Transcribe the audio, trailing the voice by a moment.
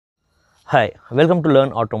Hi, welcome to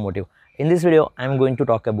Learn Automotive. In this video, I am going to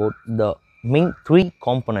talk about the main three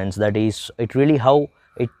components, that is, it really how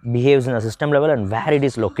it behaves in a system level and where it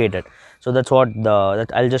is located. So that's what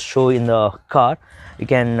that I'll just show in the car. You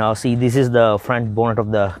can see this is the front bonnet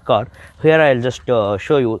of the car. Here I'll just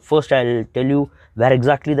show you. First, I'll tell you where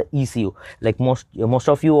exactly the ECU. Like most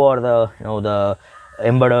of you are the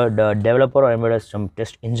embedded developer or embedded some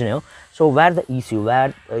test engineer. So where the ECU,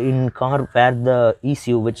 where in car, where the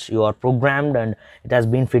ECU which you are programmed and it has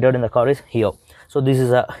been fitted in the car is here. So this is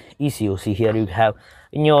a ECU. See, here you have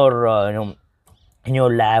in your in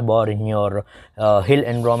your lab or in your hill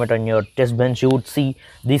environment on your test bench, you would see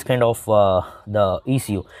these kind of the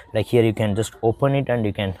ECU. Like here you can just open it and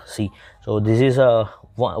you can see. So this is a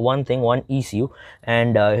one thing, one ECU.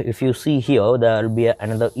 And if you see here, there will be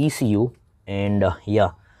another ECU. And yeah,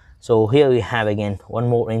 so here we have again one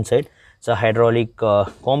more inside. It's a hydraulic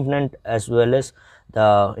component, as well as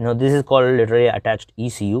the this is called literally attached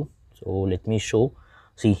ECU. So let me show.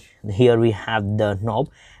 See, here we have the knob,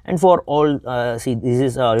 and for all see, this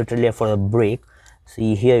is literally for the brake.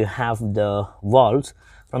 See, here you have the valves.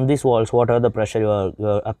 From these valves, whatever the pressure you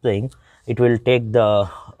are applying, it will take the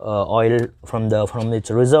oil from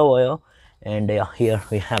its reservoir. And here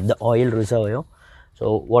we have the oil reservoir.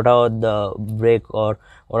 So what are the brake, or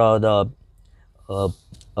what are the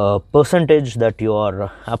percentage that you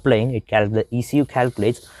are applying, the ECU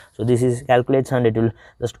calculates. So this is calculates, and it will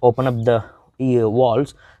just open up the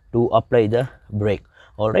valves to apply the brake.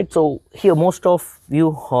 All right, so here most of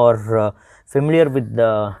you are familiar with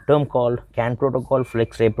the term called CAN protocol,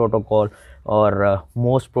 flex ray protocol, or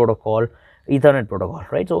MOS protocol, Ethernet protocol,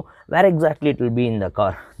 right? So where exactly it will be in the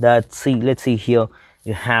car? Let's see here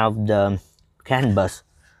you have the CAN bus.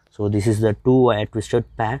 So this is the two wire twisted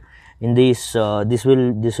pair. In this this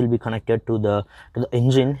will be connected to the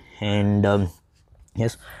engine. And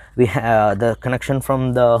yes, we have the connection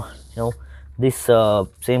from the this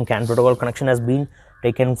same CAN protocol connection has been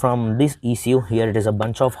taken from this ECU. Here it is a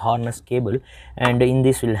bunch of harness cable, and in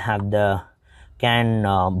this we'll have the CAN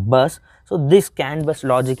bus. So this CAN bus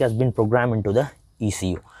logic has been programmed into the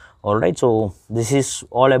ECU. All right, so this is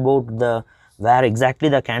all about the where exactly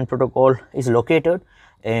the CAN protocol is located.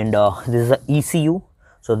 And this is the ECU.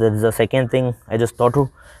 So that is the second thing I just thought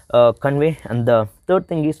to convey. And the third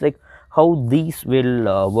thing is like how these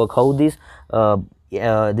will work, how this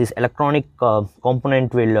electronic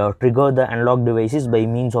component will trigger the analog devices by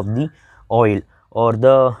means of the oil or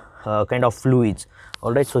the kind of fluids.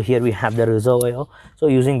 All right, so here we have the reservoir. So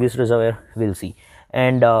using this reservoir, we'll see.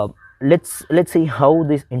 And let's see how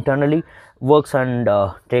this internally works and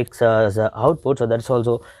takes as output. So that's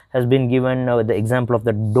also has been given with the example of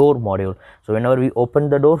the door module. So whenever we open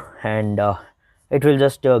the door, and it will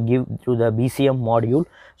just give to the BCM module.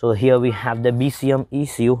 So here we have the BCM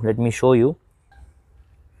ECU. Let me show you.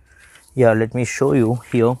 Yeah, let me show you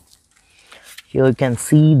here. Here you can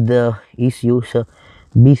see the ECU. So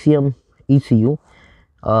BCM ECU,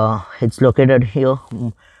 it's located here,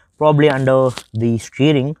 probably under the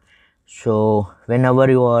steering. So whenever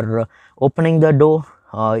you are opening the door,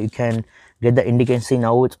 you can get the indication. See,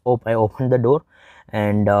 now it's I opened the door,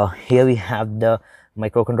 and here we have the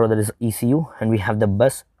microcontroller, that is ECU, and we have the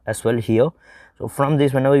bus as well here. So from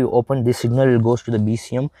this, whenever you open, this signal goes to the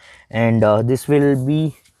BCM, and this will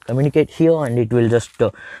be communicate here, and it will just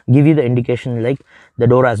give you the indication like the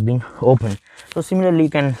door has been opened. So similarly, you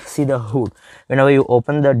can see the hood. Whenever you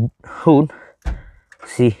open the hood,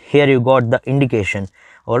 see, here you got the indication.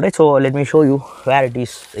 All right, so let me show you where it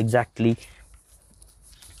is exactly.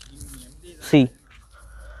 See,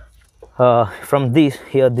 from this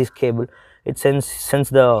here, this cable, it sends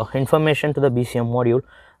the information to the BCM module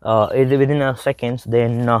within a seconds.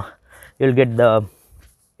 Then you'll get the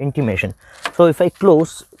intimation. So if I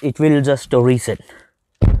close, it will just reset.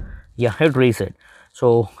 Yeah, it reset.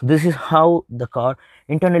 So this is how the car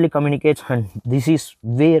internally communicates, and this is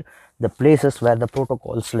where the places where the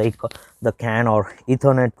protocols like the CAN or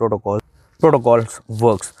Ethernet protocols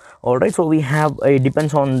works. All right, so we have it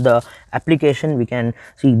depends on the application. We can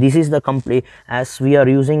see this is the complete, as we are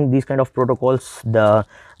using these kind of protocols, the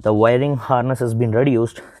wiring harness has been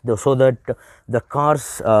reduced so that the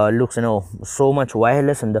cars looks so much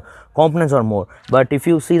wireless, and the components are more. But if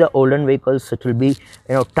you see the olden vehicles, it will be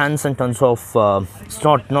tons and tons of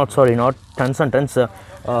not tons and tons,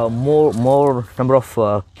 more number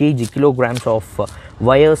of kilograms of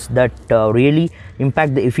wires that really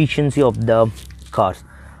impact the efficiency of the cars.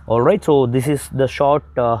 All right, so this is the short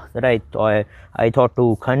that I thought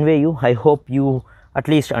to convey you. I hope you at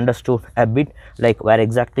least understood a bit like where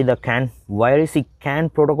exactly the CAN wire is. CAN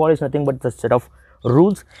protocol is nothing but the set of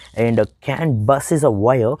rules. And a CAN bus is a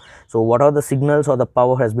wire. So what are the signals or the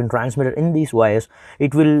power has been transmitted in these wires,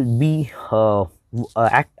 it will be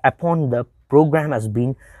act upon the program has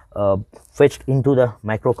been fetched into the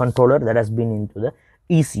microcontroller that has been into the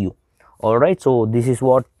ECU. All right, so this is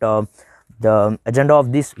what the agenda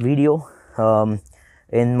of this video.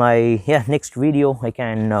 In my next video I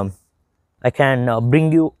can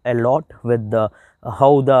bring you a lot with the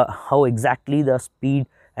how exactly the speed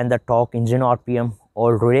and the torque, engine RPM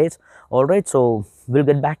all relates. All right, so we'll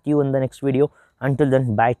get back to you in the next video. Until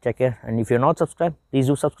then, bye, take care. And if you're not subscribed, please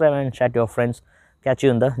do subscribe and chat to your friends. Catch you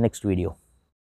in the next video.